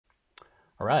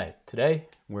All right, today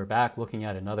we're back looking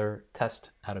at another test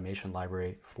automation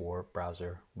library for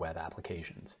browser web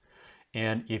applications.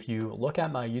 And if you look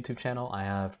at my YouTube channel, I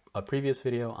have a previous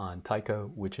video on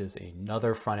Tycho, which is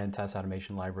another front-end test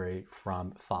automation library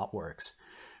from ThoughtWorks.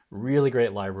 Really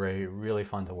great library, really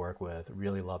fun to work with.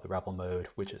 Really love the REPL mode,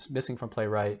 which is missing from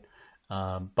Playwright,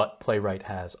 but Playwright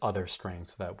has other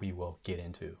strengths that we will get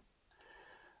into.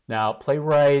 Now,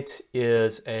 Playwright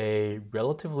is a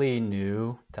relatively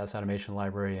new test automation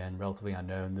library and relatively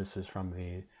unknown. This is from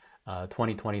the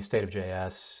 2020 State of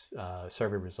JS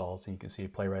survey results, and you can see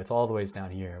Playwright's all the ways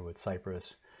down here with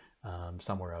Cypress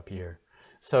somewhere up here.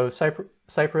 So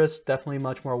Cypress definitely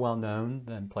much more well known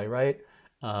than Playwright,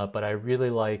 but I really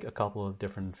like a couple of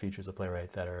different features of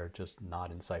Playwright that are just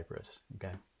not in Cypress.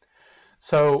 Okay,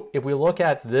 so if we look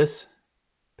at this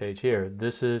page here,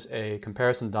 this is a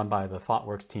comparison done by the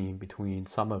ThoughtWorks team between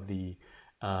some of the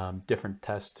different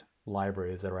test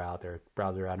libraries that are out there,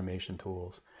 browser automation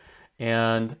tools.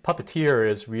 And Puppeteer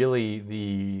is really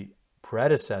the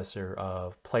predecessor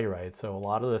of Playwright. So a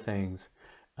lot of the things,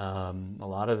 a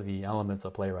lot of the elements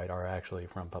of Playwright are actually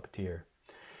from Puppeteer.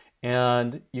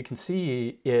 And you can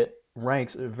see it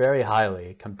ranks very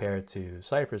highly compared to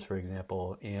Cypress, for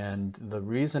example. And the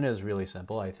reason is really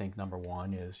simple. I think number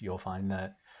one is you'll find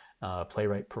that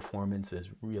Playwright performance is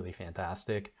really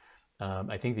fantastic.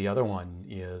 I think the other one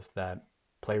is that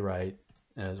Playwright,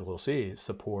 as we'll see,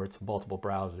 supports multiple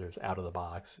browsers out of the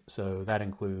box. So that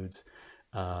includes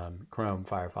Chrome,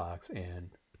 Firefox,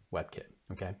 and WebKit.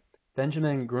 Okay.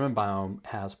 Benjamin Gruenbaum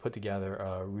has put together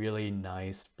a really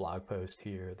nice blog post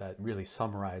here that really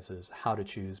summarizes how to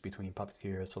choose between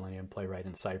Puppeteer, Selenium, Playwright,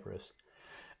 and Cypress,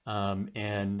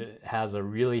 and has a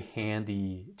really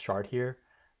handy chart here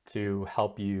to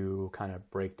help you kind of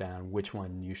break down which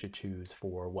one you should choose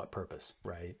for what purpose,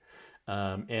 right?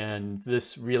 And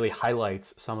this really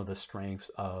highlights some of the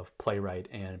strengths of Playwright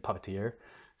and Puppeteer.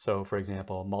 So for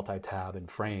example, multi-tab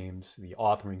and frames, the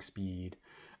authoring speed,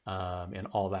 and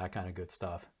all that kind of good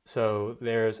stuff. So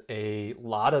there's a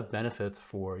lot of benefits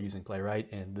for using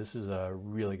Playwright, and this is a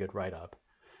really good write-up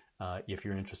if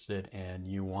you're interested and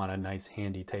you want a nice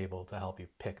handy table to help you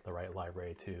pick the right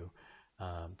library to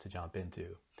jump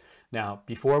into. Now,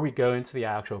 before we go into the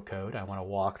actual code, I want to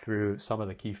walk through some of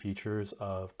the key features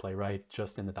of Playwright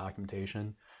just in the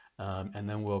documentation, and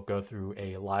then we'll go through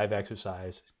a live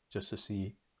exercise just to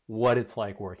see what it's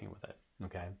like working with it,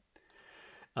 okay?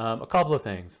 A couple of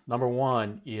things. Number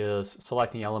one is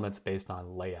selecting elements based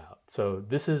on layout. So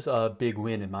this is a big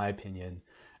win in my opinion,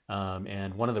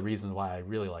 and one of the reasons why I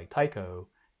really like Tycho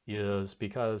is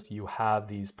because you have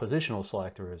these positional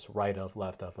selectors right of,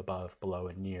 left of, above, below,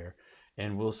 and near.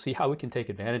 And we'll see how we can take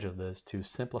advantage of this to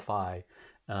simplify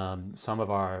some of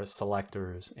our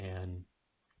selectors and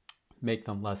make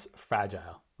them less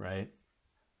fragile, right?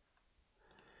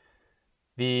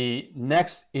 The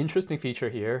next interesting feature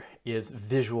here is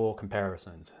visual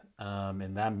comparisons.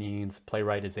 And that means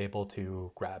Playwright is able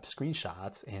to grab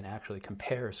screenshots and actually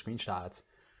compare screenshots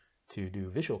to do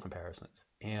visual comparisons.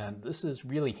 And this is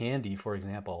really handy. For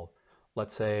example,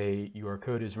 let's say your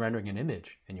code is rendering an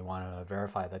image and you want to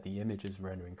verify that the image is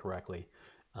rendering correctly.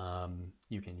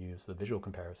 You can use the visual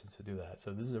comparisons to do that.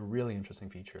 So this is a really interesting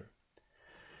feature.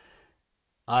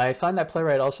 I find that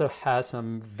Playwright also has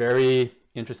some very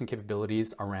interesting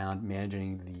capabilities around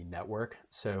managing the network.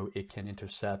 So it can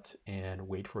intercept and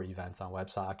wait for events on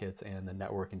WebSockets and the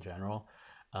network in general.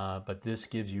 But this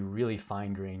gives you really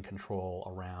fine-grained control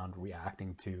around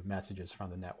reacting to messages from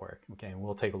the network. Okay, and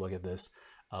we'll take a look at this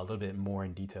a little bit more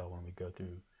in detail when we go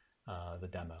through the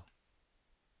demo.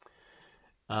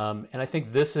 And I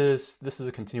think this is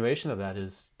a continuation of that,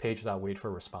 is page.wait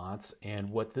for response. And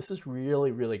what this is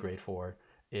really, really great for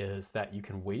is that you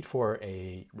can wait for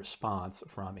a response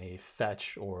from a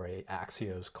fetch or a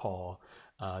Axios call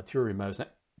to your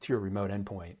remote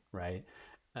endpoint, right?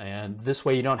 And this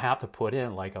way you don't have to put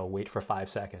in like a wait for 5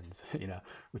 seconds, you know,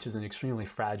 which is an extremely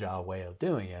fragile way of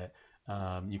doing it.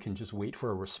 You can just wait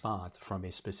for a response from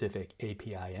a specific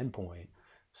API endpoint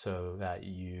so that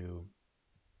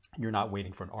you're not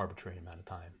waiting for an arbitrary amount of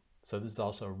time. So this is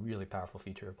also a really powerful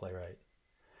feature of Playwright.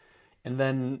 And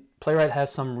then Playwright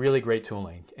has some really great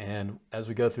tooling. And as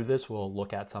we go through this, we'll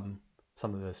look at some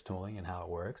of this tooling and how it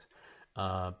works.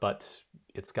 But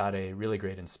it's got a really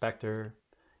great inspector.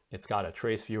 It's got a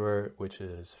trace viewer, which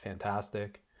is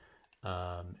fantastic,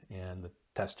 and the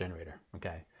test generator.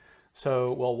 Okay,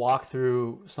 so we'll walk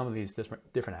through some of these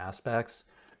different aspects.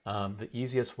 The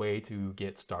easiest way to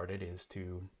get started is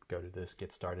to go to this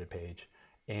Get Started page,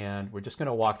 and we're just going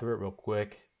to walk through it real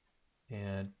quick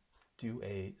and do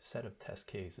a set of test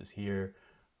cases here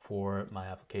for my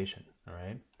application. All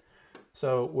right.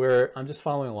 So I'm just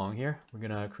following along here. We're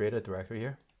going to create a directory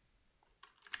here.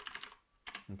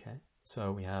 Okay,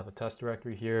 so we have a test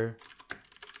directory here.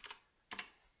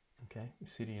 Okay, we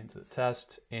cd into the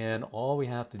test, and all we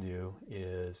have to do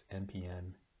is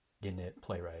npm init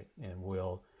playwright, and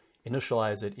we'll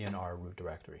initialize it in our root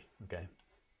directory. Okay.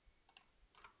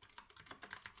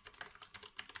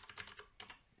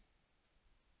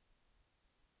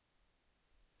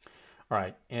 All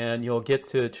right, and you'll get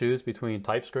to choose between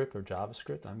TypeScript or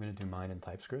JavaScript. I'm going to do mine in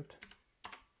TypeScript.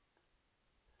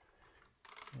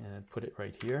 And put it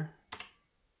right here.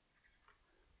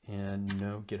 And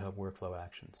no GitHub workflow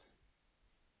actions.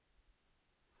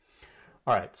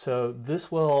 All right, so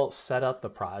this will set up the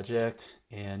project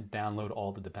and download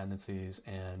all the dependencies,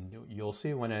 and you'll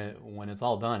see when it's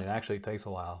all done, it actually takes a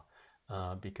while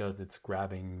because it's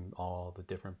grabbing all the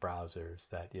different browsers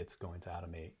that it's going to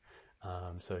automate.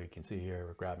 So you can see here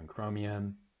we're grabbing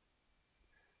Chromium,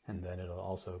 and then it'll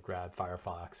also grab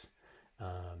Firefox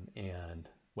and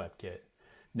WebKit.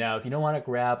 Now, if you don't want to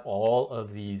grab all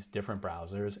of these different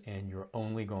browsers and you're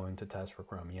only going to test for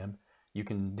Chromium, you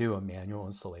can do a manual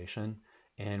installation.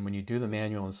 And when you do the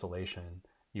manual installation,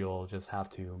 you'll just have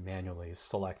to manually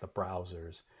select the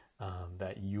browsers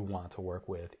that you want to work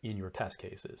with in your test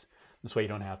cases. This way you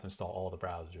don't have to install all the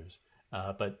browsers.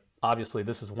 But obviously,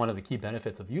 this is one of the key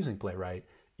benefits of using Playwright,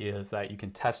 is that you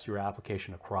can test your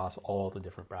application across all the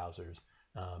different browsers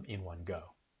in one go.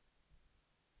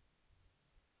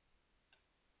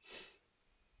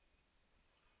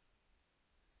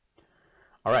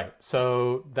 All right,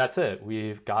 so that's it.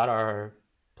 We've got our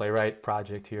Playwright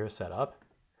project here set up.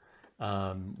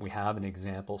 We have an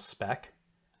example spec,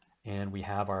 and we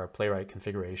have our Playwright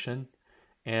configuration.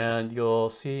 And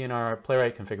you'll see in our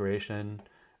Playwright configuration,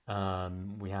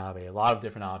 we have a lot of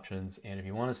different options. And if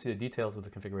you want to see the details of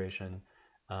the configuration,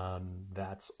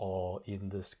 that's all in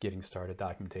this getting started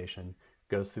documentation.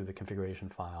 Goes through the configuration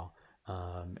file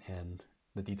and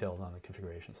the details on the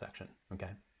configuration section.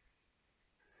 Okay.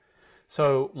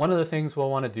 So one of the things we'll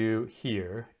want to do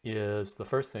here is, the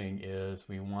first thing is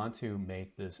we want to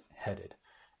make this headed.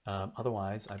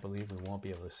 Otherwise, I believe we won't be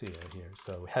able to see it here.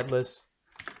 So headless,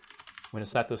 I'm going to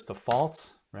set this to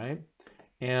false, right?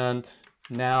 And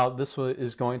now this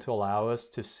is going to allow us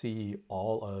to see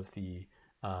all of the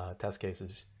test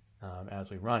cases as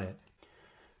we run it.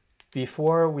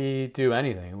 Before we do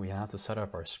anything, we have to set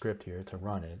up our script here to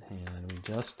run it. And we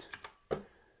just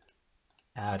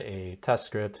add a test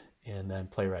script and then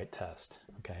Playwright test.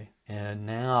 Okay, and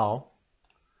now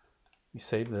we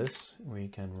save this, we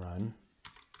can run.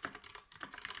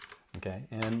 Okay,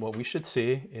 and what we should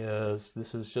see is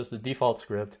this is just a default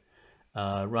script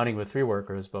running with 3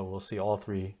 workers, but we'll see all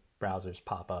 3 browsers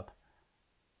pop up.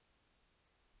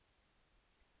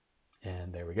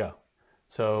 And there we go.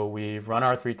 So we've run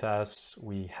our 3 tests,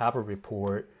 we have a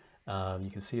report. You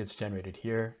can see it's generated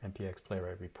here, npx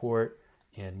playwright report,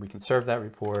 and we can serve that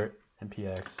report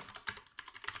npx,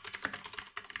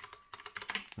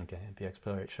 okay, npx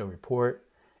playwright show report,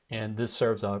 and this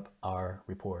serves up our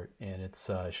report, and it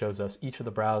shows us each of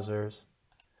the browsers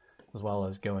as well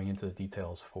as going into the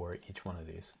details for each one of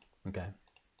these. Okay.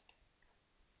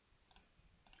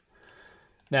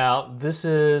 Now this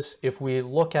is, if we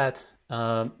look at,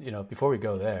 before we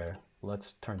go there,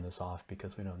 let's turn this off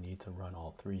because we don't need to run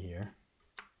all 3 here.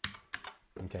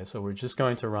 Okay, so we're just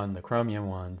going to run the Chromium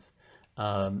ones.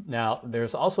 Now,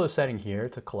 there's also a setting here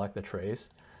to collect the trace.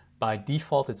 By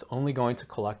default, it's only going to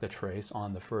collect the trace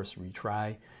on the first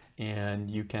retry, and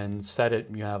you can set it,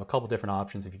 you have a couple different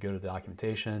options if you go to the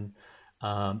documentation.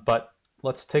 But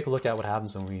let's take a look at what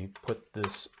happens when we put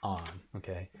this on,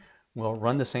 okay? We'll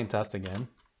run the same test again.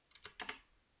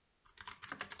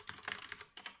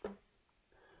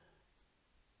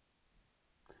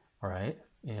 All right,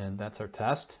 and that's our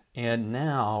test. And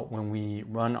now when we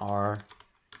run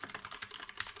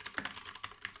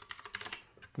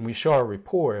when we show our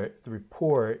report, the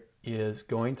report is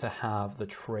going to have the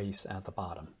trace at the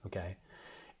bottom, okay?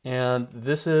 And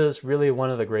this is really one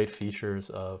of the great features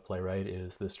of Playwright,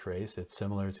 is this trace. It's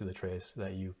similar to the trace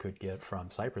that you could get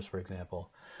from Cypress, for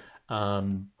example.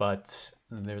 But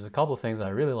there's a couple of things I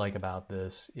really like about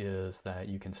this, is that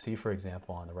you can see, for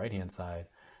example, on the right-hand side,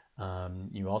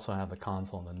 you also have the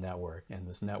console and the network, and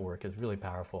this network is really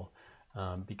powerful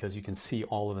because you can see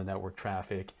all of the network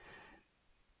traffic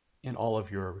in all of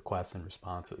your requests and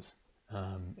responses,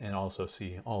 and also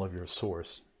see all of your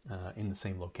source in the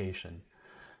same location.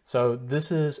 So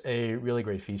this is a really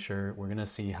great feature. We're going to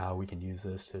see how we can use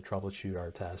this to troubleshoot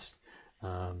our test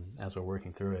as we're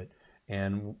working through it.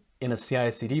 And in a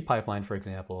CI/CD pipeline, for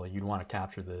example, you'd want to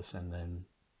capture this and then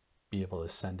be able to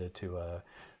send it to a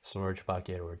storage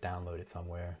bucket or download it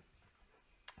somewhere.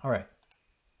 All right.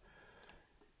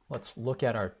 Let's look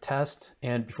at our test.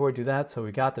 And before we do that, so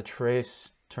we got the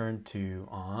trace turned to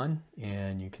on,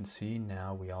 and you can see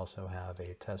now we also have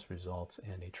a test results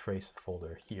and a trace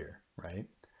folder here, right?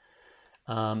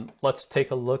 Let's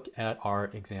take a look at our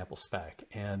example spec.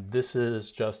 And this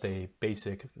is just a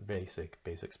basic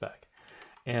spec.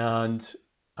 And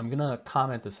I'm gonna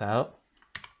comment this out.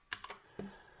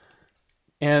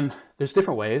 And there's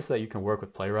different ways that you can work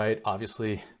with Playwright.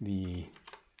 Obviously,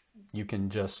 you can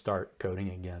just start coding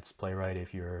against Playwright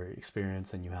if you're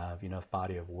experienced and you have enough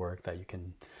body of work that you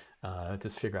can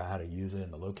just figure out how to use it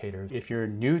in the locators. If you're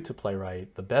new to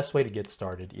Playwright, the best way to get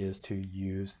started is to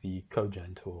use the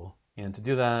CodeGen tool. And to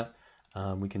do that,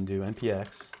 we can do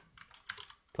npx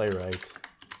playwright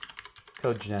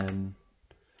CodeGen,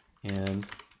 and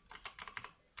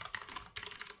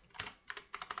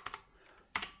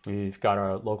we've got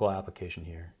our local application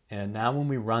here. And now when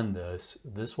we run this,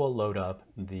 this will load up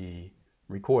the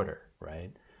recorder,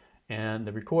 right? And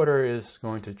the recorder is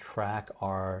going to track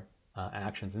our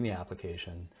actions in the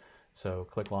application. So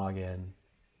click login,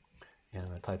 and I'm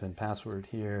gonna type in password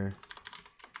here.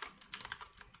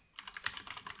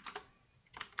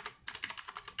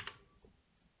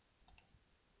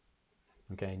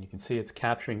 Okay, and you can see it's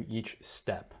capturing each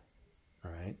step,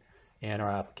 all right? And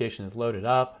our application is loaded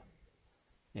up,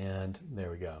 and there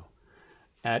we go.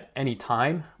 At any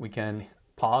time, we can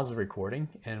pause the recording,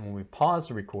 and when we pause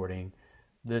the recording,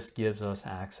 this gives us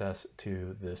access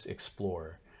to this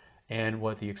Explorer. And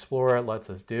what the Explorer lets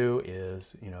us do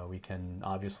is, we can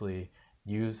obviously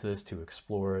use this to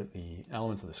explore the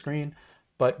elements of the screen,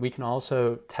 but we can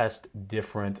also test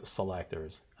different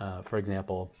selectors. For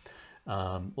example,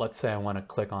 let's say I want to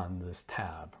click on this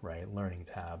tab, right, Learning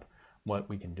tab. What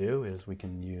we can do is we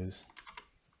can use,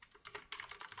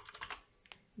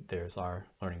 there's our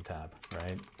Learning tab,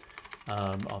 right?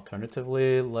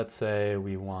 Alternatively, let's say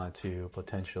we want to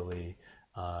potentially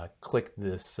click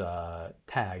this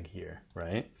tag here,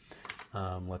 right?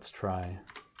 Let's try.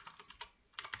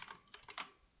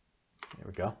 There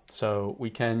we go. So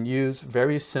we can use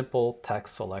very simple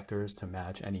text selectors to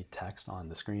match any text on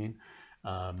the screen.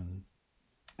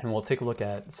 And we'll take a look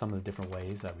at some of the different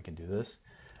ways that we can do this.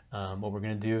 What we're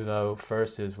going to do, though,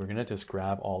 first is we're going to just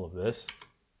grab all of this,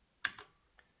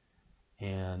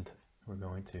 and we're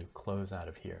going to close out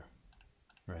of here,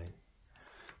 right?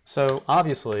 So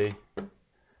obviously,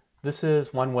 this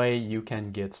is one way you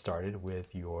can get started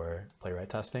with your Playwright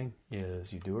testing,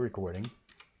 is you do a recording,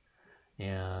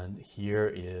 and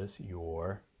here is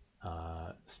your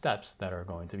steps that are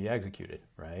going to be executed,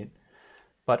 right?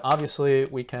 But obviously,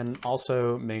 we can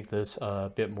also make this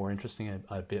a bit more interesting,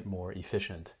 a bit more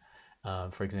efficient.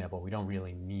 For example, we don't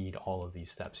really need all of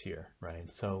these steps here,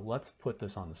 right? So let's put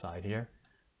this on the side here,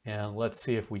 and let's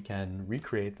see if we can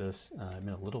recreate this in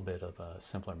a little bit of a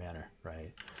simpler manner,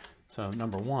 right? So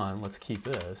number one, let's keep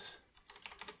this,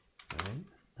 right?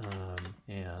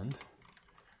 And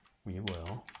we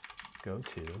will go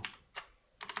to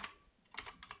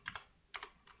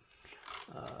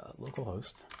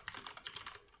localhost.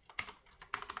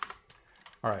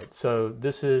 All right, so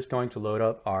this is going to load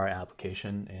up our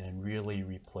application and really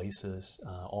replaces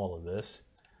all of this.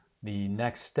 The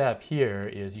next step here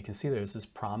is, you can see there's this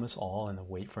promise all and the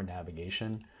wait for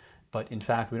navigation, but in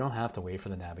fact, we don't have to wait for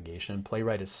the navigation.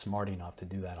 Playwright is smart enough to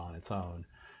do that on its own.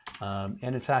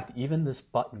 And in fact, even this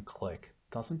button click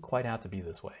doesn't quite have to be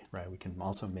this way, right? We can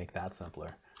also make that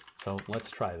simpler. So let's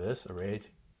try this, array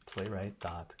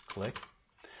playwright.click.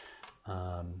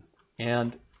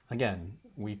 And again,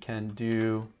 we can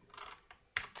do,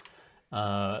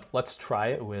 let's try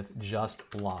it with just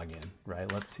login,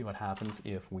 right? Let's see what happens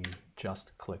if we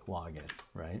just click login,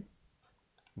 right?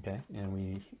 Okay, and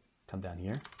we come down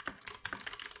here,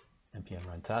 npm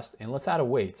run test, and let's add a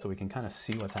wait so we can kind of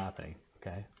see what's happening,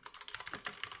 okay?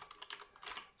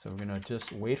 So we're gonna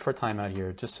just wait for timeout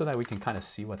here, just so that we can kind of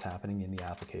see what's happening in the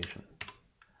application.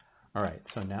 All right,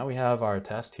 so now we have our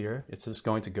test here. It's just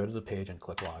going to go to the page and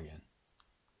click login.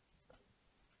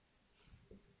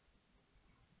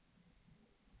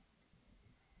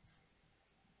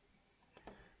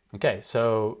 Okay,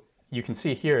 so you can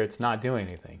see here it's not doing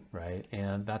anything, right?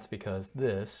 And that's because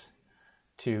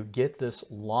to get this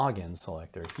login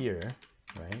selector here,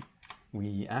 right,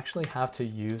 we actually have to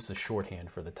use the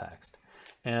shorthand for the text.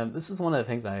 And this is one of the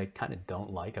things that I kind of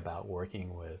don't like about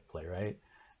working with Playwright,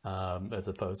 as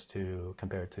opposed to,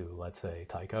 compared to, let's say,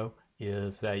 Tycho,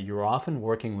 is that you're often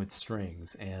working with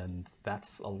strings, and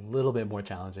that's a little bit more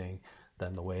challenging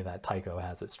than the way that Tycho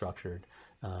has it structured,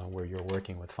 where you're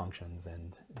working with functions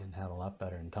and have a lot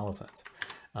better IntelliSense.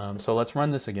 So let's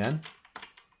run this again.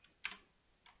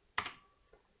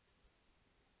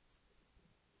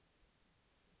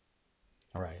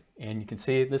 All right, and you can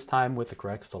see this time with the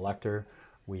correct selector,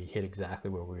 we hit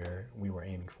exactly where we were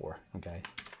aiming for. Okay.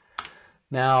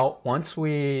 Now, once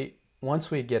we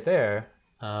get there,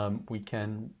 we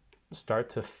can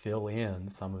start to fill in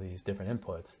some of these different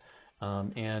inputs.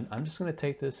 And I'm just going to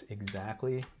take this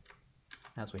exactly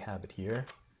as we have it here.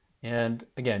 And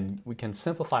again, we can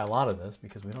simplify a lot of this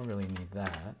because we don't really need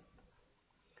that.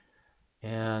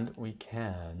 And we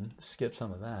can skip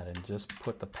some of that and just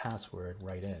put the password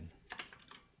right in.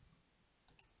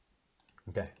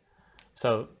 Okay,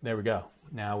 so there we go.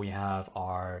 Now we have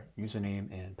our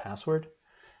username and password.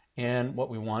 And what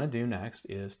we want to do next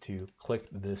is to click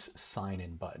this sign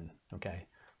in button. Okay,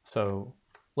 so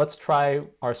let's try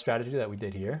our strategy that we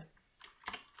did here.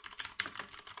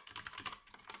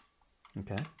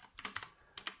 Okay.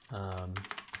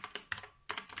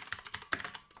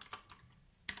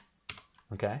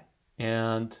 Okay,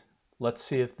 and let's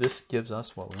see if this gives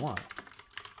us what we want.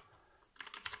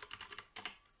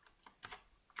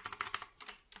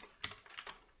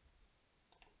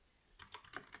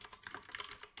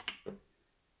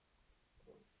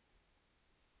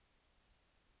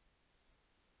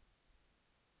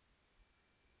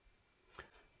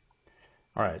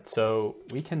 All right, so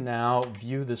we can now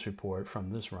view this report from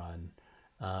this run.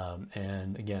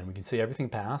 And again, we can see everything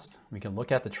passed. We can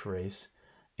look at the trace.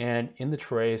 And in the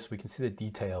trace, we can see the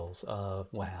details of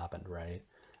what happened, right?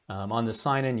 On the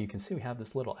sign-in, you can see we have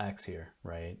this little X here,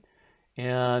 right?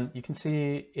 And you can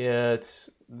see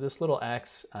this little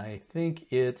X, I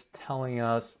think it's telling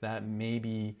us that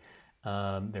maybe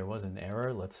there was an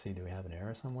error. Let's see, do we have an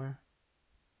error somewhere?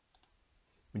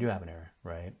 We do have an error,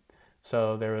 right?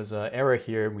 So there was an error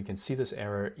here. We can see this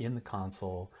error in the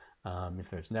console.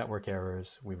 If there's network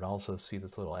errors, we would also see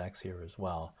this little X here as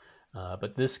well.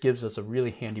 But this gives us a really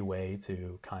handy way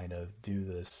to kind of do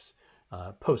this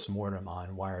post-mortem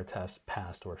on why our test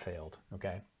passed or failed,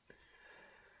 okay?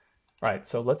 All right,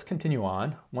 so let's continue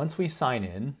on. Once we sign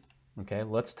in, okay,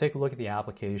 let's take a look at the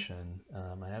application.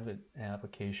 I have an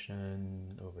application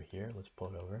over here. Let's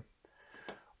pull it over.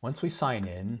 Once we sign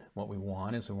in, what we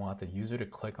want is we want the user to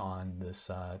click on this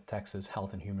Texas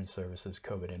Health and Human Services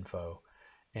COVID info.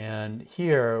 And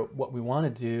here, what we want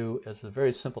to do as a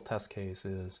very simple test case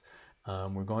is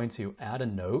we're going to add a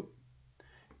note.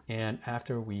 And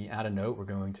after we add a note, we're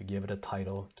going to give it a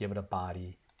title, give it a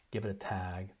body, give it a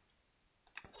tag,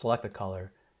 select the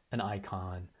color, an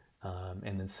icon,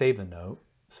 and then save the note.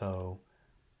 So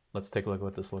let's take a look at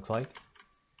what this looks like.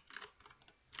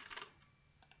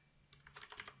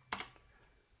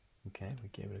 Okay, we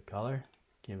gave it a color,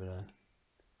 give it an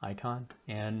icon,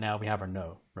 and now we have our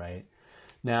note, right?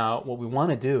 Now, what we want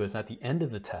to do is at the end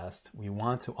of the test, we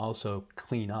want to also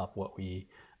clean up what we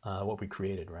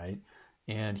created, right?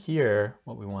 And here,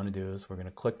 what we want to do is we're going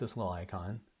to click this little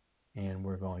icon, and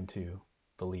we're going to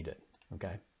delete it,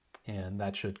 okay? And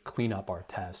that should clean up our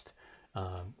test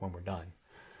when we're done.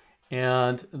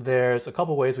 And there's a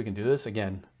couple ways we can do this.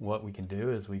 Again, what we can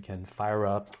do is we can fire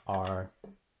up our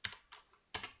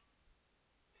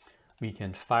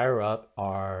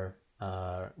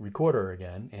recorder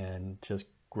again and just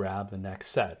grab the next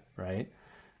set, right?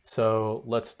 So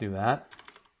let's do that.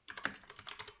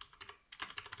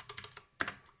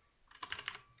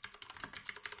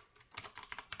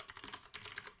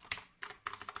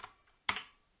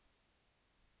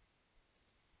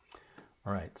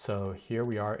 All right, so here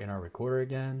we are in our recorder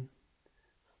again.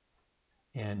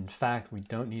 And in fact, we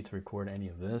don't need to record any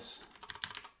of this.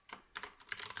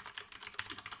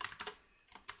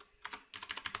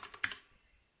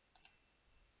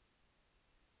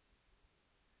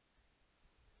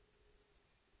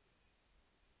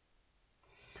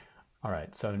 All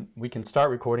right, so we can start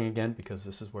recording again because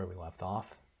this is where we left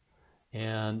off.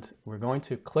 And we're going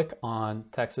to click on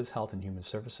Texas Health and Human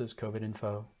Services COVID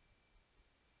info.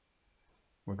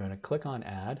 We're going to click on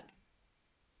add.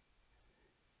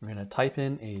 We're going to type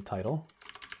in a title,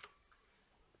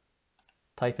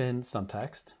 type in some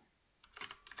text,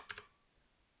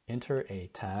 enter a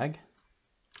tag,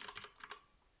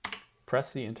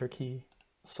 press the enter key,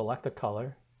 select the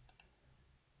color,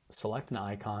 select an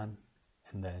icon,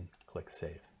 and then click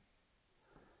save.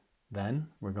 Then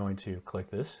we're going to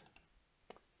click this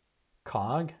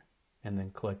cog and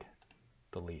then click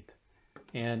delete.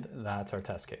 And that's our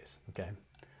test case, okay?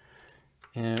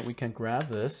 And we can grab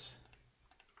this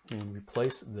and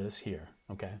replace this here,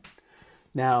 okay?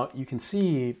 Now you can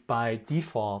see by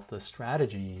default the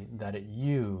strategy that it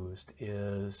used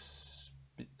is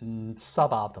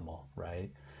suboptimal, right?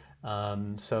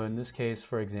 So in this case,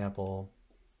 for example,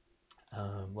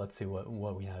 let's see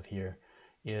what we have here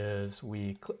is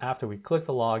after we click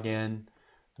the login,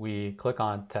 we click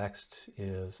on text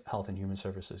is Health and Human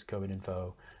Services COVID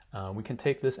info. We can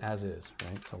take this as is,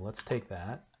 right? So let's take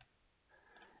that.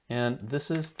 And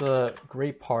this is the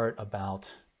great part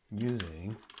about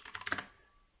using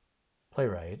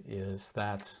Playwright, is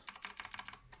that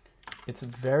it's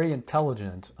very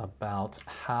intelligent about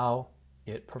how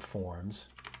it performs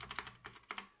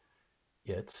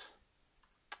its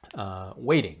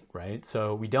waiting, right?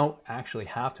 So we don't actually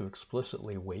have to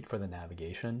explicitly wait for the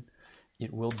navigation.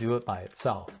 It will do it by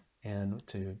itself. And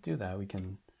to do that, we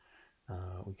can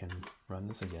run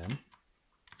this again.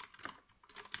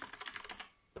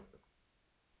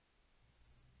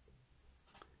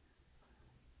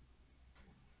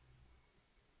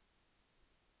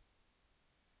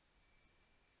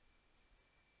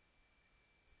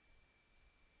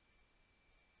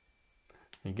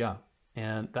 There you go.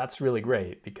 And that's really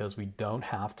great because we don't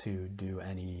have to do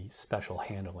any special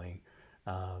handling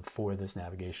for this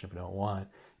navigation if we don't want.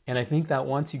 And I think that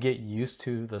once you get used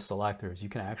to the selectors, you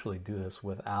can actually do this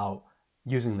without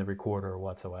using the recorder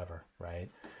whatsoever, right?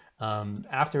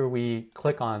 After we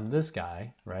click on this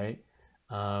guy, right,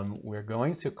 we're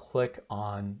going to click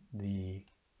on the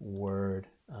word,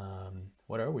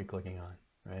 what are we clicking on,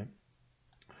 right?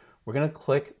 We're going to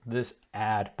click this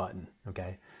add button,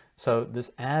 okay? So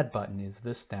this add button is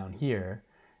this down here.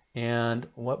 And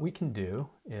what we can do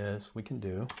is we can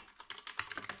do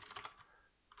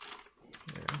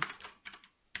here.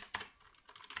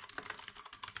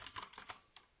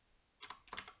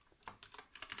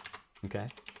 Okay.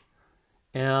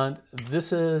 And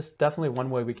this is definitely one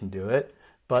way we can do it.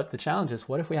 But the challenge is,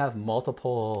 what if we have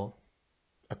multiple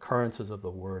occurrences of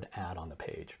the word add on the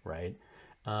page, right?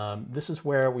 This is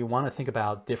where we want to think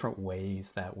about different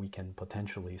ways that we can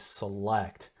potentially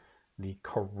select the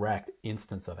correct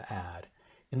instance of add.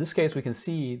 In this case, we can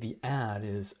see the add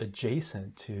is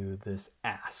adjacent to this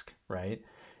ask, right?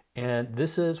 And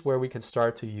this is where we can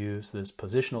start to use this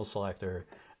positional selector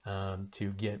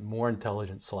to get more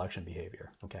intelligent selection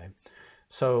behavior, okay?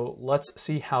 So let's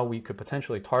see how we could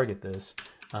potentially target this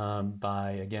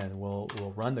by, again, we'll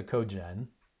run the code gen.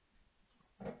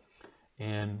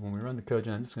 And when we run the code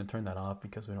gen, I'm just going to turn that off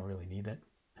because we don't really need it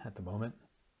at the moment.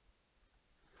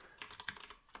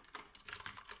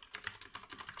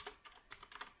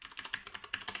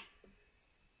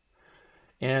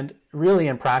 And really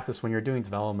in practice, when you're doing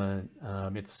development,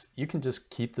 you can just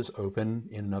keep this open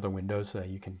in another window so that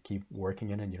you can keep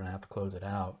working in it and you don't have to close it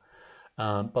out.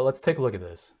 But let's take a look at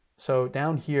this. So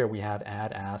down here we have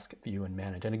add, ask, view, and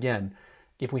manage. And again,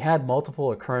 if we had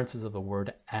multiple occurrences of the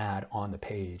word add on the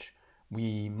page,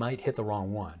 we might hit the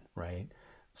wrong one, right?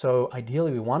 So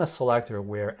ideally we want a selector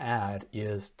where add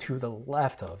is to the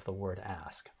left of the word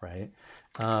ask, right?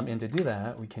 And to do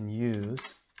that, we can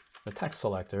use the text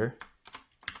selector,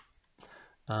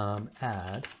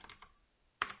 add,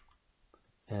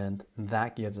 and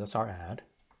that gives us our add.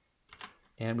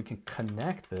 And we can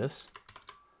connect this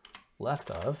left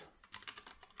of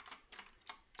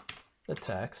the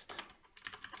text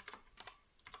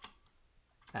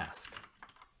ask.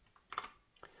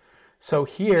 So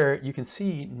here you can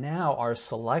see now our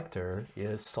selector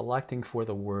is selecting for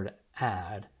the word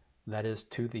add that is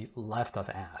to the left of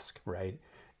ask, right?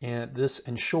 And this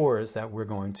ensures that we're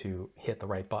going to hit the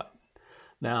right button.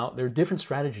 Now, there are different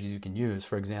strategies you can use.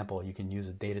 For example, you can use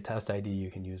a data test ID,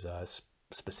 you can use a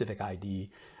specific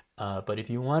ID, but if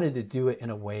you wanted to do it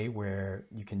in a way where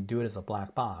you can do it as a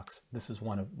black box, this is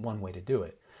one way to do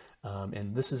it.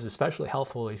 And this is especially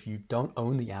helpful if you don't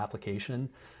own the application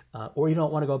or you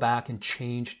don't want to go back and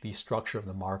change the structure of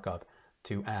the markup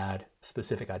to add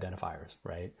specific identifiers,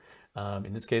 right?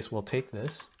 In this case, we'll take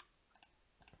this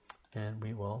and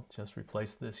we will just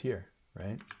replace this here,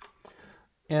 right?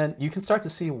 And you can start to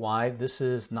see why this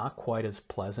is not quite as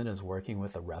pleasant as working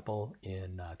with a REPL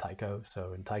in Tycho.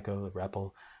 So in Tycho, the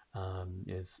REPL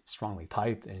is strongly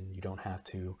typed and you don't have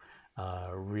to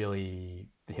really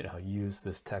use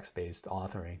this text-based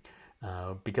authoring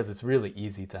because it's really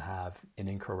easy to have an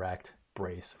incorrect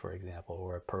brace, for example,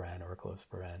 or a paren or a close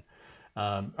paren.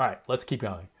 All right, let's keep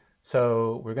going.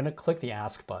 So we're going to click the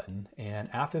ask button, and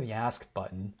after the ask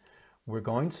button, we're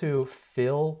going to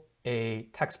fill a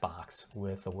text box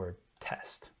with the word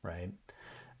test, right?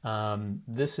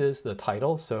 This is the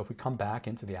title. So if we come back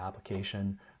into the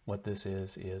application, what this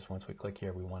is once we click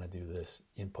here, we want to do this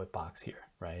input box here,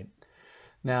 right?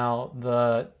 Now,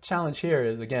 the challenge here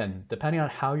is, again, depending on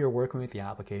how you're working with the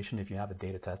application, if you have a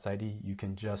data test ID, you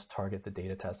can just target the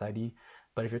data test ID.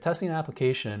 But if you're testing an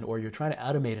application or you're trying to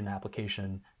automate an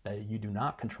application that you do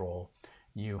not control,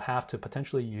 you have to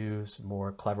potentially use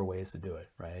more clever ways to do it,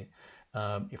 right?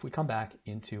 If we come back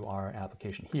into our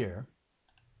application here,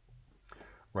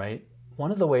 right?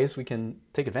 One of the ways we can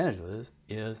take advantage of this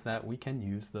is that we can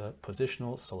use the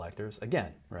positional selectors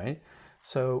again, right?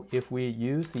 So if we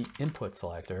use the input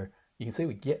selector, you can see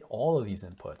we get all of these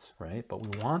inputs, right? But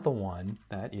we want the one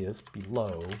that is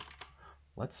below,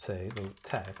 let's say, the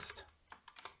text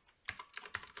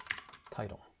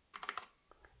title,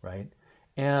 right?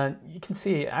 And you can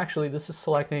see, actually, this is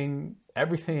selecting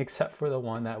everything except for the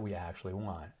one that we actually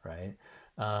want, right?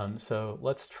 So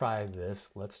let's try this.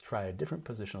 Let's try a different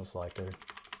positional selector.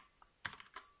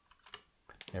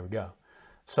 There we go.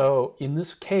 So in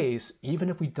this case, even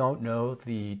if we don't know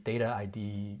the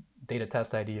data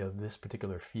test ID of this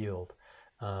particular field,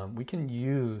 we can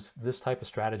use this type of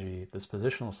strategy, this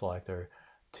positional selector,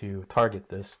 to target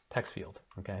this text field,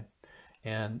 okay?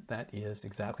 And that is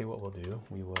exactly what we'll do.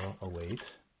 We will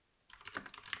await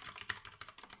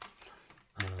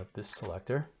this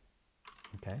selector,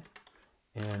 okay?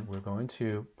 And we're going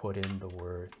to put in the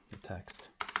word, the text,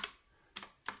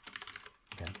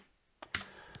 okay?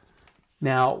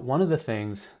 Now, one of the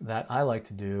things that I like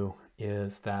to do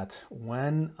is that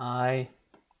when I,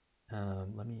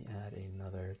 let me add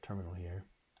another terminal here.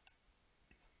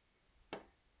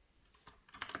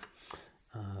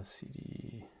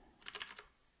 CD.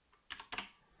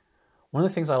 One of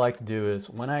the things I like to do is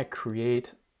when I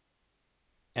create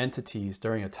entities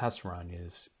during a test run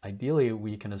is ideally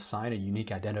we can assign a unique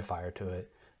identifier to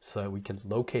it so that we can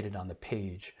locate it on the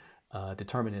page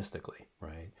deterministically,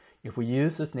 right? If we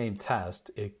use this name test,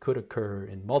 it could occur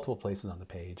in multiple places on the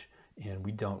page, and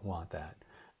we don't want that.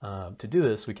 To do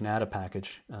this, we can add a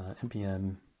package,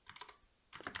 npm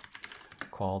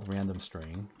called random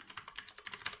string.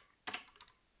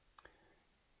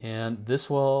 And this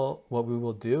will, what we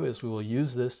will do is we will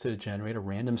use this to generate a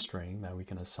random string that we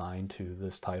can assign to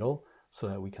this title so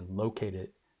that we can locate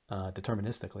it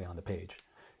deterministically on the page.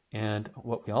 And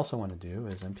what we also want to do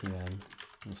is npm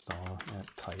install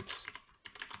at types.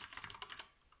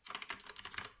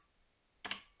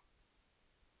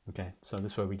 Okay, so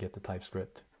this way we get the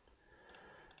TypeScript.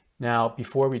 Now,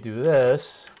 before we do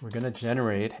this, we're going to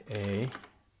generate a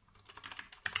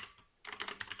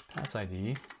pass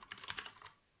ID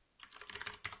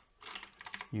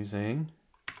using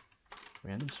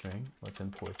random string. Let's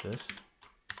import this.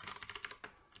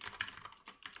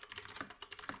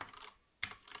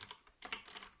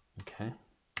 Okay.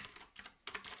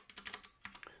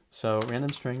 So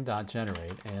random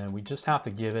string.generate, and we just have to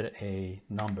give it a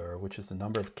number, which is the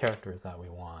number of characters that we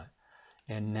want.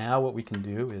 And now what we can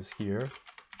do is here.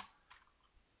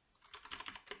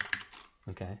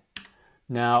 Okay.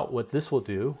 Now what this will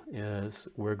do is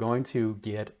we're going to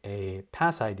get a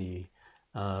pass ID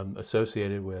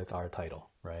associated with our title,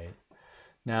 right?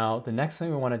 Now the next thing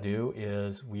we want to do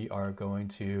is we are going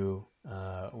to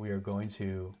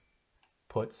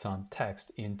put some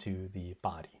text into the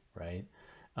body, right?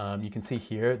 You can see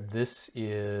here this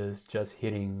is just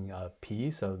hitting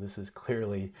P, so this is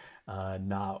clearly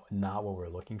not what we're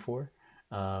looking for.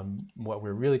 What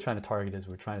we're really trying to target is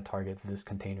we're trying to target this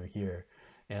container here.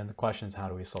 And the question is, how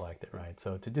do we select it, right?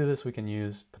 So to do this, we can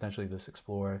use potentially this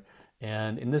Explorer.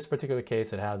 And in this particular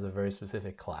case, it has a very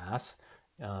specific class.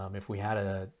 If we had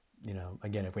a,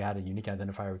 again, if we had a unique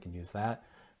identifier, we can use that.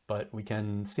 But we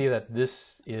can see that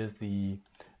this is the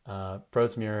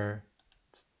prose mirror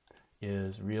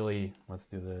is really, let's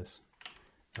do this.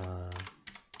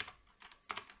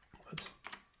 Whoops.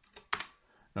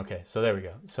 Okay, so there we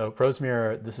go. So prose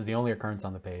mirror, this is the only occurrence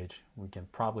on the page. We can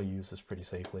probably use this pretty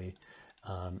safely.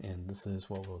 And this is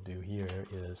what we'll do here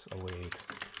is await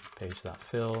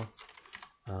page.fill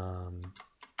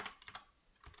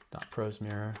 .prose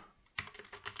mirror,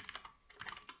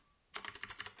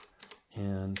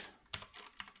 and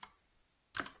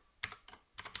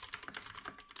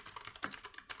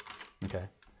okay,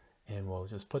 and we'll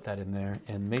just put that in there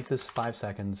and make this 5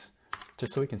 seconds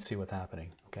just so we can see what's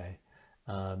happening. Okay,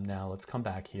 now let's come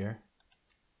back here.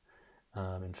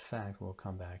 In fact, we'll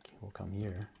come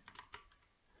here.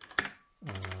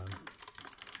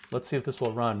 Let's see if this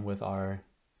will run with our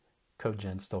code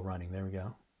gen still running. There we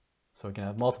go. So we can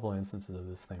have multiple instances of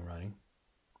this thing running.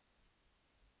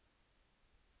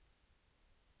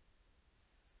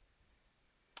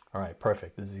 All right,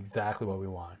 perfect. This is exactly what we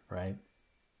want, right?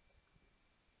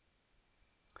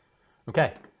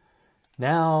 Okay,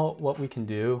 now what we can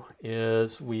do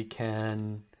is we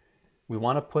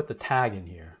want to put the tag in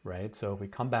here, right? So if we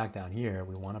come back down here,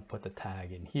 we want to put the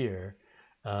tag in here.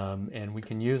 And we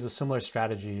can use a similar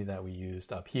strategy that we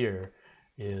used up here.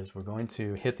 Is we're going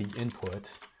to hit the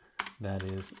input that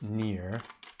is near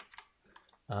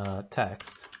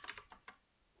text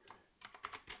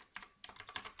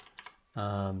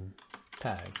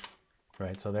tags,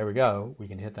 right? So there we go, we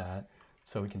can hit that.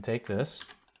 So we can take this,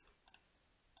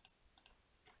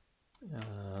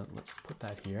 let's put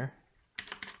that here.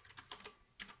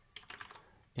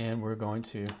 And we're going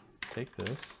to take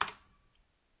this,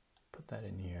 put that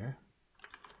in here,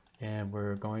 and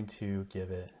we're going to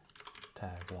give it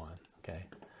tag 1, okay?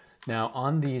 Now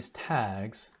on these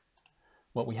tags,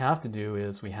 what we have to do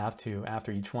is we have to,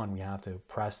 after each one, we have to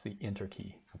press the enter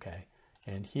key, okay?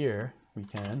 And here we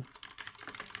can,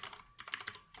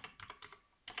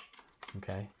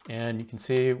 okay? And you can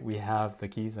see we have the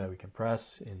keys that we can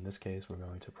press. In this case, we're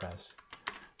going to press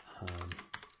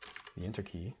the enter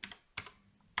key.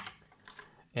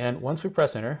 And once we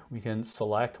press enter, we can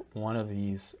select one of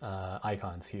these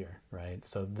icons here, right?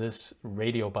 So this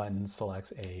radio button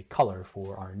selects a color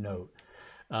for our note.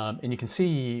 And you can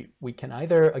see we can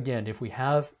either, again, if we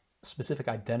have specific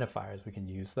identifiers, we can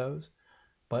use those.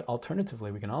 But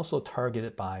alternatively, we can also target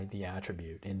it by the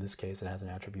attribute. In this case, it has an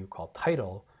attribute called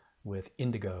title with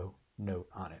indigo note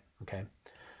on it, okay?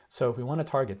 So if we want to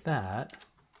target that,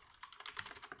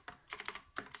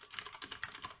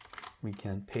 we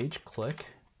can page click,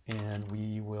 and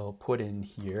we will put in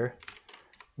here,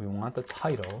 we want the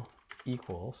title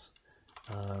equals,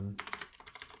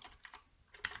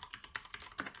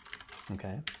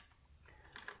 okay.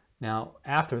 Now,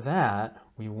 after that,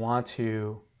 we want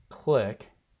to click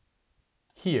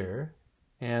here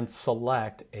and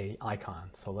select a icon.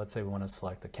 So let's say we want to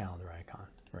select the calendar icon,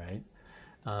 right?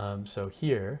 So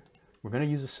here, we're going to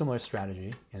use a similar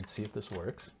strategy and see if this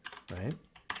works, right?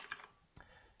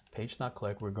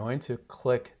 Page.click, we're going to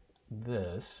click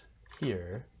this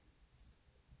here.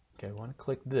 Okay, we want to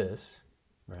click this,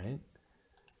 right?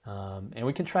 And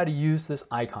we can try to use this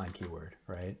icon keyword,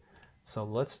 right? So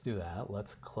let's do that.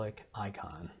 Let's click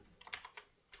icon.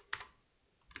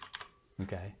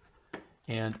 Okay,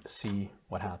 and see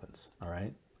what happens, all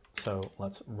right? So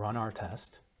let's run our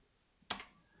test,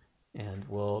 and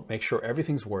we'll make sure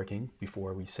everything's working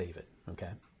before we save it,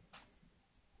 okay?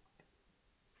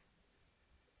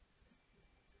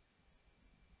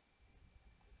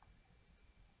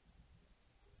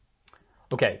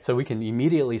 Okay, so we can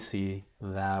immediately see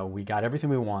that we got everything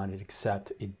we wanted,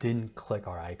 except it didn't click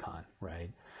our icon,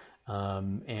 right?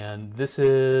 And this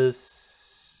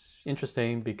is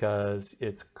interesting because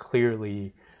it's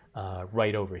clearly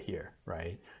right over here,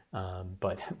 right?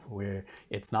 But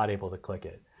it's not able to click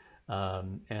it.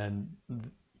 And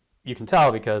you can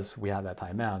tell because we have that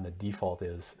timeout, and the default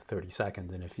is 30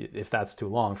 seconds. And if that's too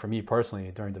long, for me personally,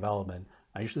 during development,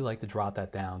 I usually like to drop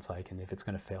that down so I can, if it's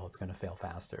going to fail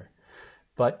faster.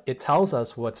 But it tells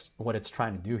us what it's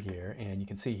trying to do here, and you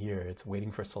can see here it's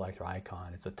waiting for selector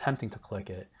icon. It's attempting to click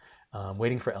it,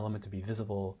 waiting for element to be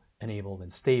visible, enabled,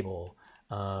 and stable,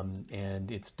 and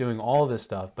it's doing all of this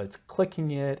stuff, but it's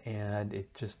clicking it, and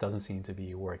it just doesn't seem to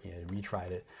be working. It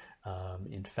retried it,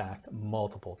 in fact,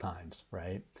 multiple times,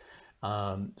 right?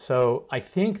 So I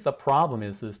think the problem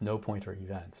is this no pointer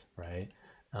events, right?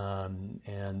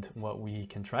 And what we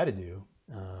can try to do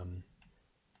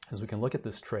is we can look at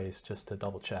this trace just to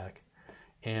double check,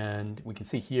 and we can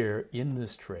see here in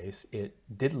this trace it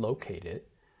did locate it,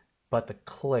 but the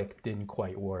click didn't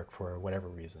quite work for whatever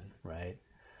reason, right?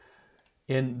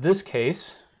 In this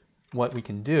case, what we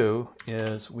can do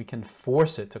is we can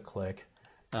force it to click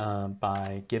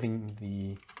by giving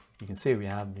you can see we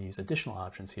have these additional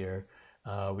options here.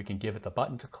 We can give it the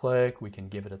button to click, we can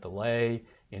give it a delay.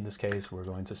 In this case, we're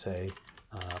going to say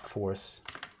force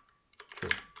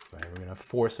true. Right, we're going to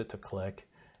force it to click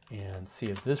and see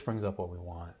if this brings up what we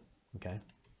want, okay?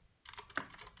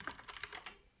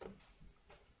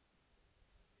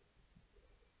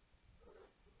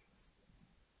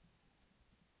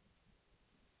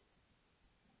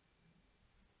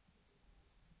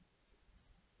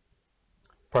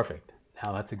 Perfect.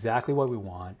 Now that's exactly what we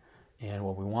want, and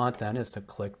what we want then is to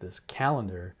click this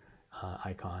calendar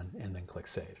icon and then click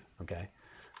save, okay?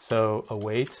 So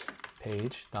await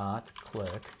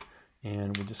page.click,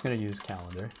 and we're just going to use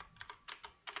calendar,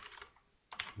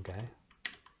 okay?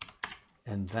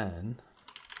 And then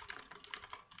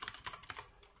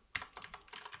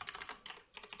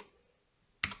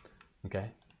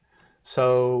okay,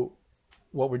 so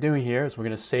what we're doing here is we're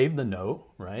going to save the note,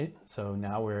 right? So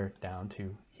now we're down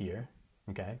to here,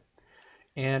 okay?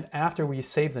 And after we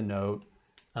save the note,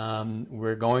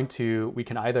 we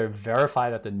can either verify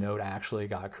that the note actually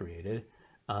got created,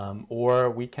 or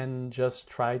we can just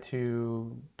try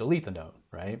to delete the note,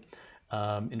 right?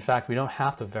 In fact, we don't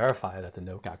have to verify that the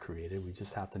note got created. We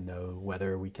just have to know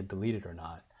whether we can delete it or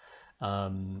not.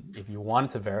 If you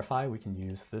wanted to verify, we can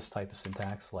use this type of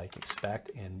syntax like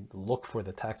expect and look for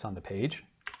the text on the page.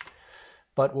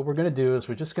 But what we're going to do is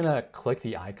we're just going to click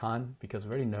the icon because we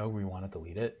already know we want to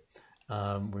delete it.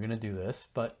 We're going to do this,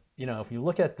 but you know, if you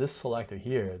look at this selector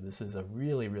here, this is a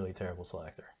really, really terrible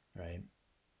selector, right?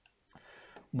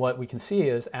 What we can see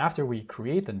is after we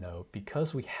create the note,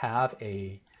 because we have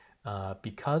a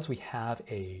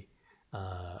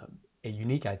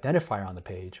unique identifier on the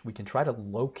page, we can try to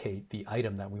locate the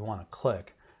item that we want to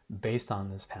click based on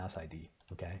this pass ID.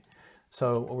 Okay,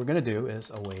 so what we're going to do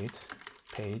is await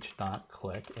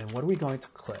page.click, and what are we going to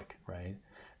click, right?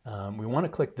 We want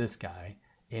to click this guy,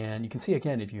 and you can see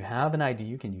again, if you have an ID,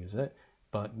 you can use it,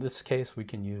 but in this case, we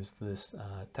can use this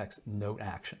text note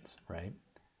actions, right?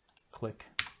 Click.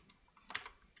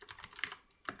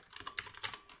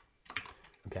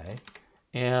 Okay,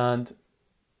 and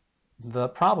the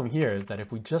problem here is that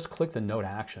if we just click the note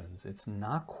actions, it's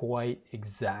not quite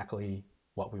exactly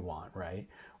what we want, right?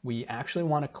 We actually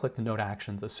want to click the note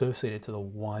actions associated to the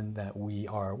one that we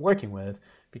are working with,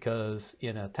 because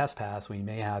in a test pass, we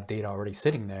may have data already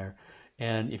sitting there.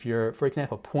 And if you're, for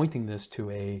example, pointing this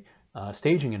to a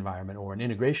staging environment or an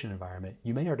integration environment,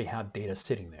 you may already have data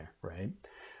sitting there, right?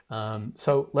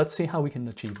 So let's see how we can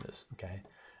achieve this, okay?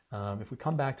 If we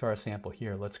come back to our sample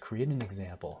here, let's create an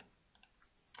example.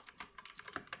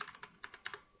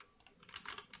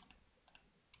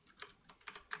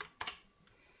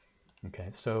 Okay,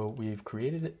 so we've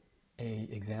created an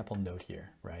example note here,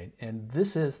 right? And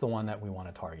this is the one that we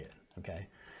want to target, okay?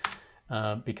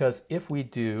 Because if we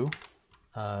do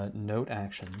note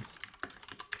actions,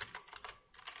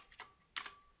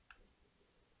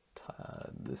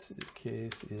 this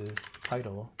case is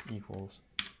title equals,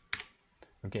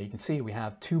 okay, you can see we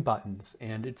have two buttons,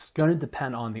 and it's going to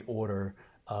depend on the order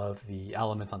of the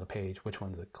elements on the page, which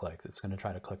ones it clicks. It's going to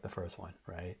try to click the first one,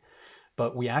 right?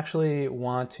 But we actually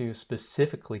want to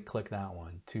specifically click that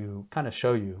one to kind of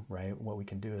show you, right? What we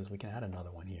can do is we can add another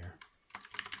one here.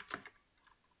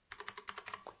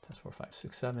 Test 4, 5,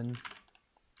 6, 7.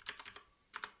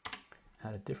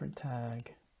 Add a different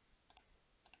tag.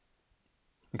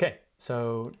 Okay,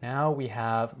 so now we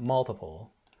have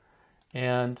multiple,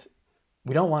 and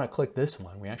we don't want to click this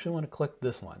one. We actually want to click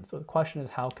this one. So the question is,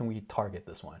 how can we target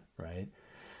this one, right?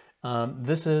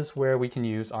 This is where we can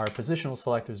use our positional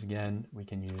selectors again. We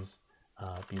can use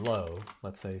below,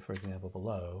 let's say, for example,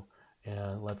 below,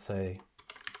 and let's say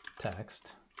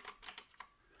text,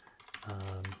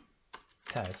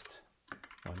 test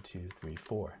 1, 2, 3,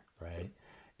 4, right?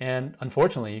 And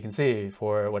unfortunately, you can see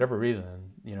for whatever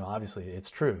reason, you know, obviously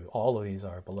it's true. All of these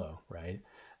are below, right?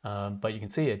 But you can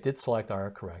see it did select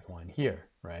our correct one here,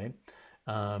 right?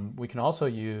 We can also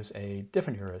use a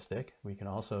different heuristic. We can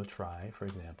also try, for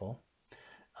example,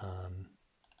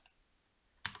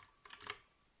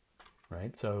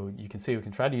 right? So you can see we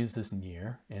can try to use this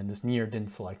near, and this near didn't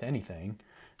select anything,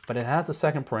 but it has a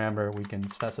second parameter. We can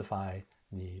specify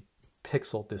the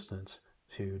pixel distance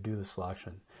to do the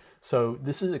selection. So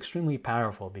this is extremely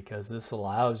powerful because this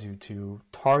allows you to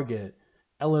target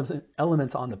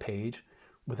elements on the page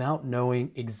without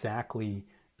knowing exactly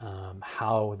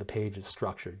how the page is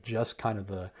structured, just kind of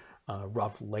the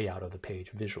rough layout of the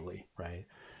page visually, right?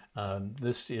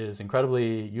 This is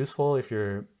incredibly useful if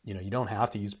you're, you don't have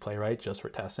to use Playwright just for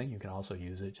testing. You can also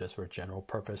use it just for general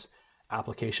purpose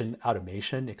application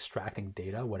automation, extracting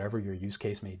data, whatever your use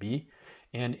case may be.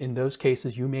 And in those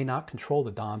cases, you may not control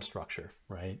the DOM structure,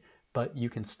 right? But you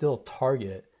can still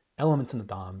target elements in the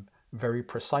DOM very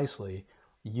precisely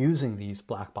using these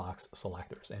black box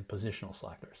selectors and positional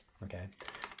selectors, okay?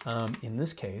 In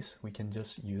this case, we can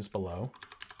just use below.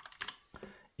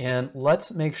 And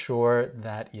let's make sure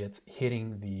that it's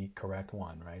hitting the correct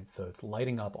one, right? So it's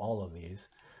lighting up all of these.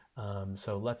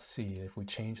 So let's see if we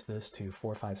change this to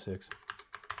 4, 5, 6,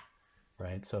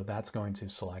 right? So that's going to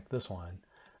select this one.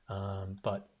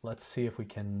 But let's see if we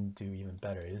can do even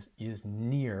better. Is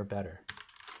near better?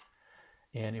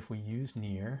 And if we use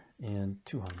near and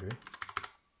 200,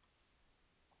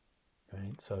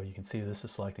 right? So you can see this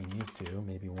is selecting these two,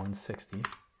 maybe 160.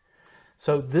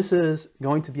 So this is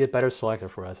going to be a better selector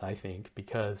for us, I think,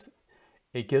 because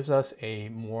it gives us a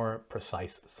more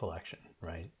precise selection,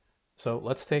 right? So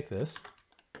let's take this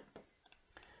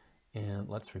and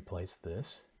let's replace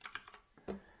this.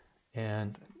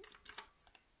 And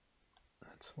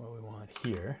that's what we want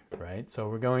here, right? So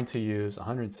we're going to use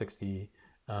 160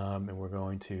 and we're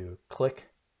going to click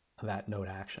that node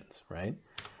actions, right?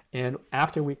 And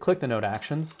after we click the node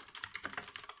actions,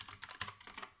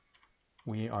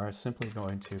 we are simply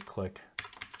going to click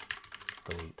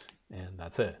delete, and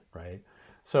that's it, right?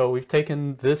 So we've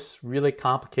taken this really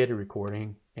complicated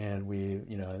recording and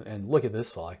and look at this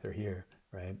selector here,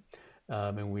 right?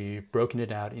 And we've broken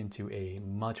it out into a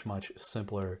much, much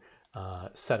simpler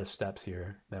set of steps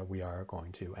here that we are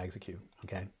going to execute,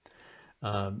 okay?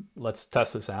 Let's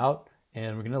test this out,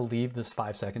 and we're going to leave this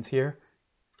 5 seconds here.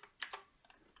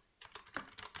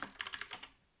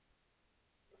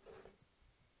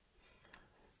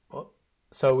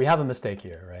 So we have a mistake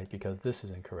here, right? Because this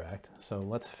is incorrect. So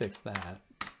let's fix that.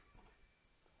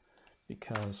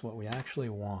 Because what we actually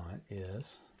want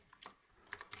is,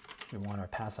 we want our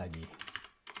pass ID.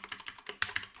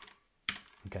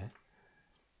 Okay.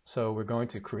 So we're going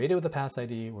to create it with a pass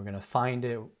ID. We're going to find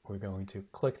it. We're going to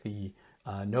click the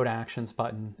Node Actions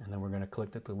button, and then we're going to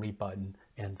click the Delete button,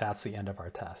 and that's the end of our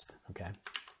test. Okay.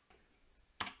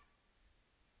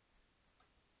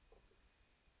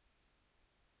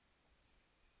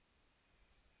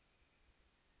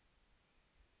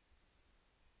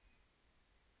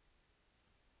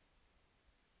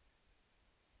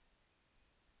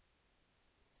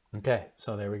 Okay,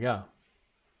 so there we go.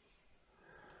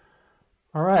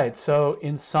 All right, so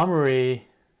in summary,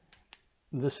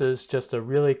 this is just a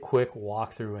really quick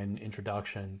walkthrough and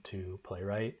introduction to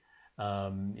Playwright.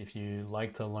 If you'd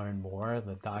like to learn more,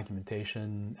 the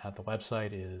documentation at the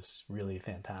website is really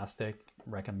fantastic.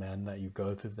 Recommend that you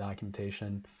go through the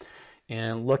documentation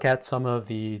and look at some of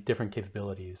the different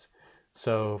capabilities.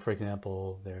 So for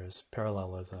example, there's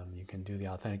parallelism, you can do the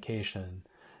authentication,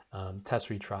 test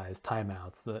retries,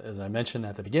 timeouts. As I mentioned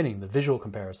at the beginning, the visual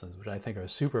comparisons, which I think are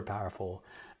super powerful,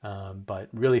 but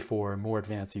really for more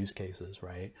advanced use cases,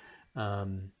 right?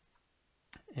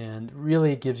 And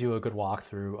really gives you a good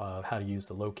walkthrough of how to use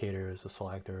the locators, the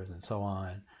selectors, and so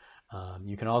on.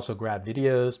 You can also grab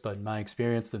videos, but in my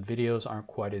experience, the videos aren't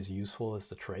quite as useful as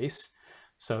the trace.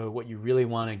 So what you really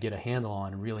want to get a handle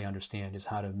on and really understand is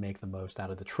how to make the most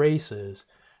out of the traces,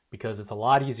 because it's a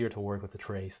lot easier to work with the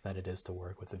trace than it is to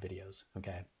work with the videos,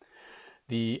 okay?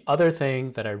 The other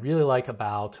thing that I really like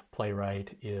about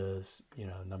Playwright is,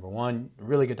 number one,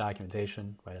 really good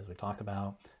documentation, right, as we talked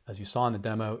about. As you saw in the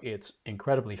demo, it's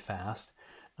incredibly fast.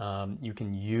 You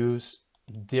can use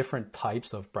different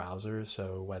types of browsers,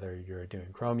 so whether you're doing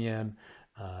Chromium,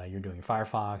 you're doing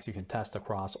Firefox, you can test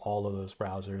across all of those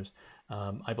browsers.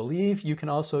 I believe you can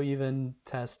also even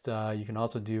test, you can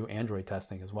also do Android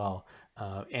testing as well,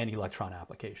 and Electron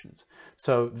applications.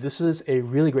 So this is a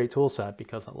really great tool set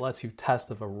because it lets you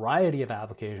test a variety of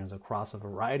applications across a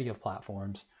variety of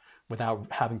platforms without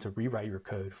having to rewrite your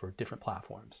code for different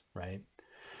platforms, right?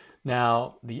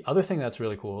 Now, the other thing that's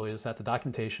really cool is that the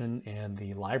documentation and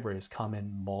the libraries come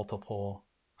in multiple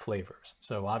flavors.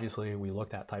 So obviously we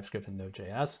looked at TypeScript and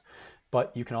Node.js,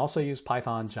 but you can also use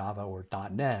Python, Java, or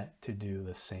 .NET to do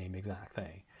the same exact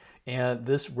thing. And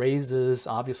this raises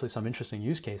obviously some interesting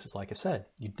use cases. Like I said,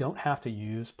 you don't have to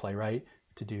use Playwright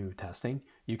to do testing.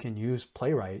 You can use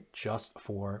Playwright just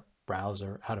for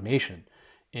browser automation.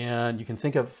 And you can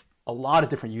think of a lot of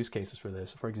different use cases for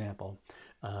this. For example,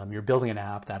 you're building an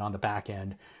app that on the back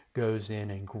end goes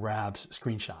in and grabs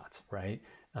screenshots, right?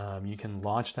 You can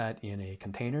launch that in a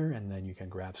container, and then you can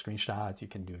grab screenshots, you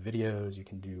can do videos, you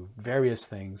can do various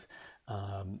things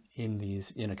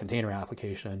in a container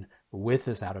application with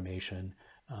this automation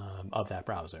of that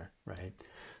browser, right?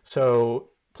 So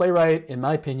Playwright, in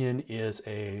my opinion, is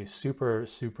a super,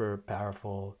 super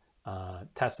powerful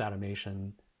test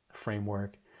automation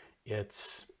framework.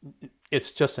 It's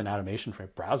just an automation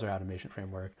framework, browser automation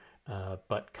framework,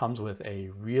 but comes with a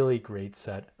really great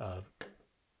set of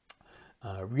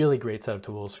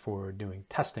tools for doing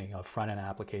testing of front-end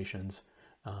applications,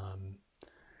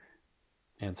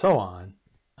 and so on.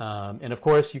 And of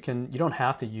course, you don't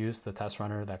have to use the test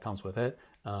runner that comes with it.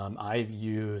 I've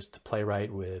used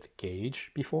Playwright with Gauge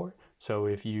before. So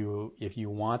if you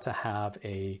want to have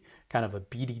a kind of a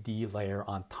BDD layer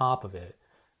on top of it,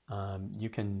 you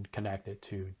can connect it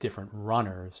to different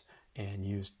runners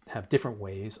and have different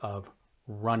ways of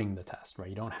running the test, right?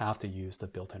 You don't have to use the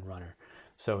built-in runner.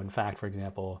 So in fact, for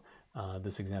example,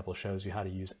 this example shows you how to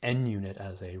use NUnit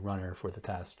as a runner for the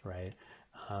test, right?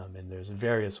 And there's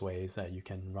various ways that you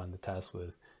can run the test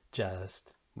with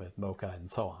Jest, with Mocha,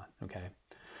 and so on, okay?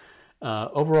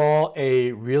 Overall,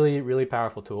 a really, really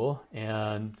powerful tool.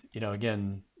 And,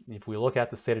 again, if we look at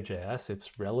the state of JS,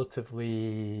 it's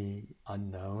relatively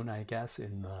unknown, I guess,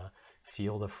 in the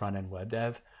field of front-end web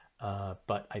dev.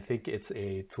 But I think it's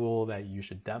a tool that you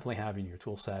should definitely have in your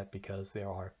tool set because there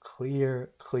are clear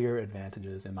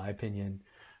advantages, in my opinion,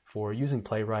 for using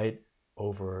Playwright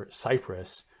over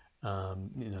Cypress.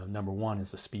 Number one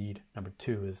is the speed. Number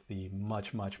two is the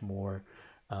much more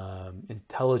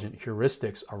intelligent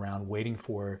heuristics around waiting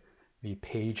for the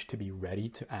page to be ready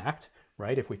to act,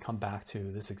 right? If we come back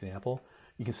to this example,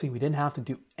 you can see we didn't have to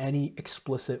do any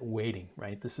explicit waiting,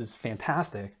 right? This is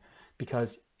fantastic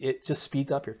because it just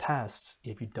speeds up your tests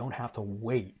if you don't have to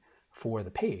wait for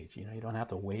the page. You know, you don't have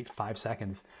to wait 5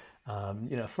 seconds.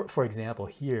 You know, for example,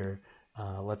 here,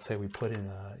 let's say we put in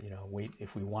a, you know, wait,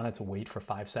 if we wanted to wait for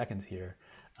 5 seconds here,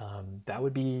 that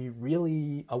would be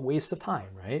really a waste of time,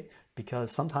 right?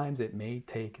 Because sometimes it may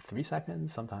take 3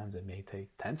 seconds, sometimes it may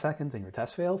take 10 seconds and your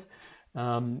test fails.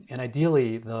 And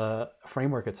ideally, the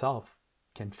framework itself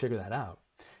can figure that out.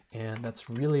 And that's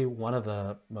really one of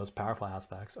the most powerful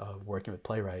aspects of working with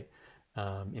Playwright,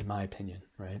 in my opinion,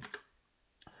 right?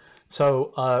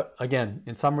 So again,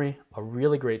 in summary, a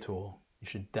really great tool. You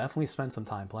should definitely spend some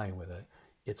time playing with it.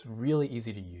 It's really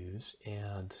easy to use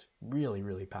and really,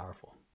 really powerful.